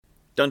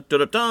Dun dun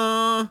dun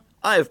dun!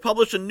 I have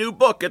published a new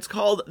book. It's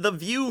called The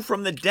View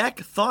from the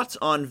Deck, Thoughts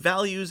on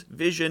Values,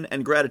 Vision,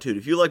 and Gratitude.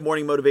 If you like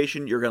morning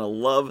motivation, you're going to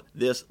love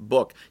this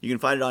book. You can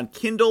find it on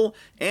Kindle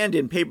and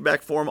in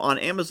paperback form on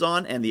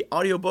Amazon, and the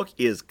audiobook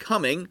is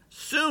coming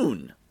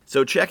soon.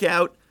 So check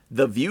out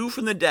The View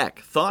from the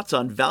Deck, Thoughts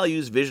on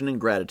Values, Vision, and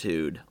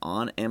Gratitude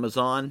on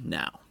Amazon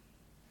now.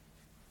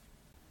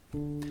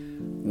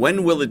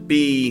 When will it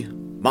be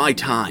my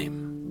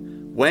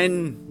time?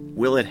 When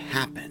will it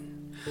happen?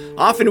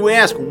 Often we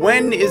ask,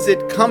 when is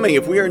it coming?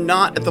 If we are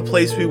not at the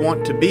place we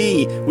want to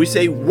be, we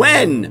say,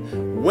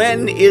 when?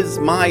 When is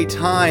my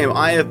time?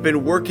 I have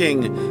been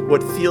working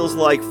what feels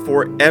like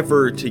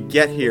forever to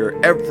get here.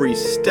 Every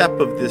step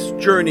of this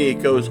journey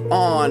goes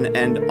on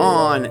and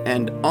on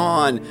and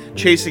on,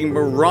 chasing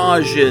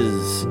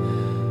mirages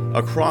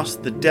across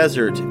the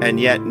desert and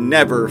yet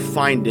never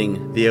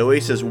finding the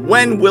oasis.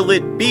 When will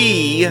it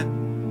be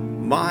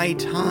my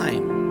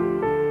time?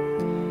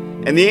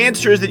 And the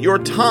answer is that your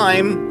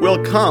time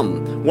will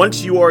come.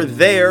 Once you are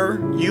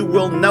there, you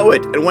will know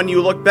it. And when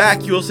you look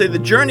back, you will say, the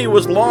journey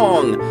was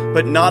long,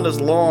 but not as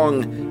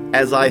long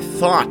as I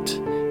thought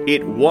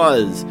it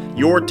was.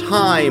 Your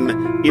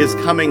time is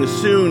coming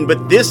soon,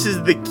 but this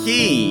is the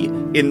key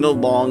in the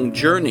long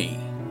journey.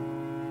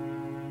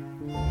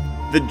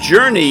 The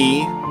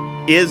journey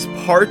is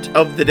part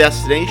of the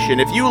destination.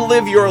 If you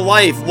live your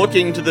life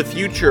looking to the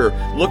future,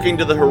 looking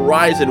to the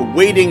horizon,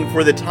 waiting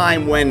for the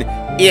time when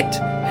it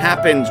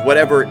happens,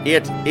 whatever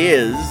it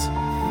is,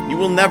 you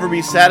will never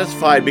be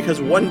satisfied, because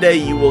one day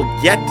you will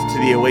get to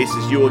the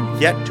oasis, you will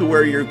get to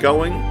where you're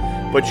going,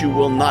 but you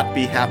will not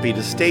be happy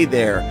to stay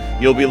there.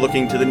 You'll be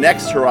looking to the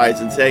next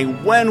horizon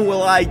saying, when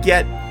will I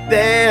get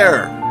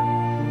there?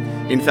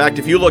 In fact,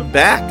 if you look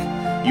back,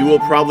 you will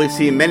probably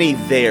see many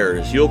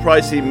theirs. You'll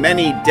probably see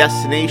many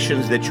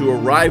destinations that you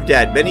arrived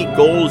at, many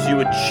goals you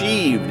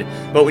achieved,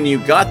 but when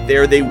you got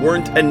there, they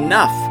weren't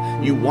enough.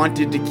 You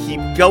wanted to keep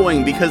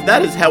going, because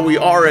that is how we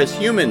are as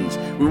humans.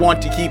 We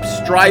want to keep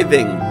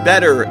striving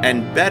better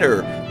and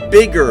better,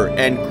 bigger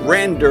and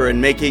grander, and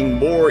making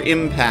more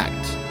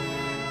impact.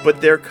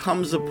 But there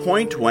comes a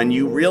point when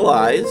you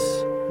realize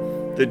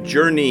the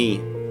journey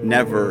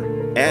never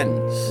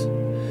ends.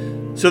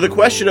 So the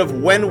question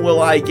of when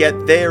will I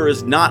get there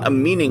is not a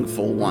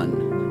meaningful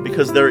one,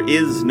 because there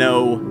is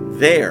no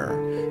there.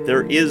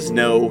 There is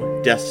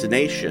no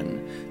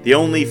destination. The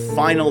only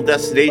final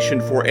destination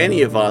for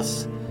any of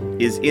us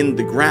is in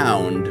the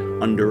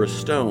ground under a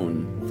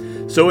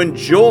stone. So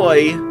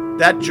enjoy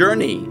that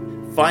journey.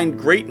 Find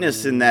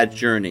greatness in that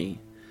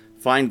journey.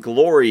 Find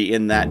glory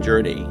in that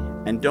journey.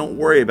 And don't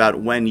worry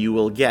about when you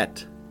will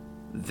get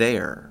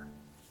there.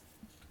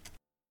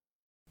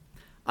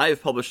 I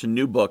have published a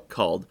new book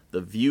called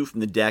The View from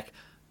the Deck,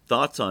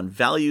 Thoughts on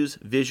Values,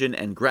 Vision,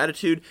 and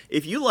Gratitude.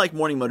 If you like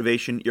morning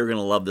motivation, you're going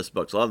to love this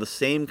book. It's a lot of the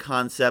same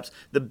concepts.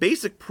 The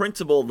basic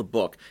principle of the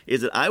book is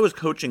that I was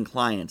coaching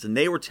clients, and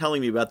they were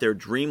telling me about their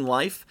dream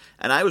life,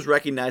 and I was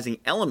recognizing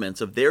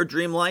elements of their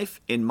dream life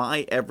in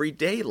my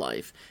everyday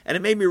life. And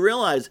it made me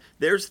realize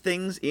there's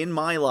things in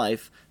my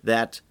life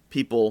that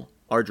people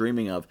are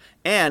dreaming of.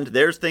 And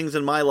there's things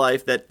in my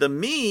life that the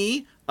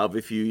me of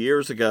a few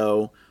years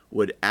ago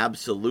would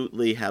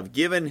absolutely have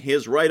given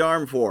his right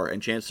arm for,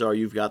 and chances are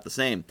you've got the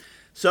same.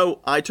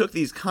 So I took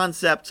these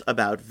concepts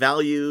about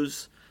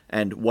values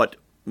and what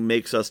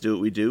makes us do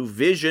what we do,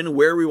 vision,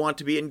 where we want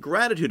to be, and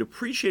gratitude,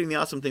 appreciating the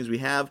awesome things we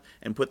have,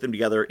 and put them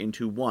together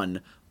into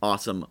one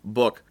awesome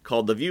book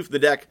called The View from the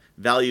Deck,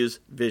 Values,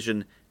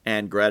 Vision,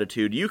 and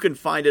Gratitude. You can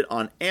find it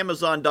on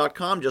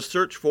Amazon.com. Just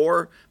search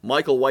for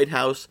Michael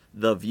Whitehouse,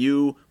 The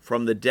View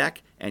from the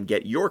Deck, and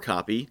get your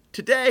copy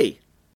today.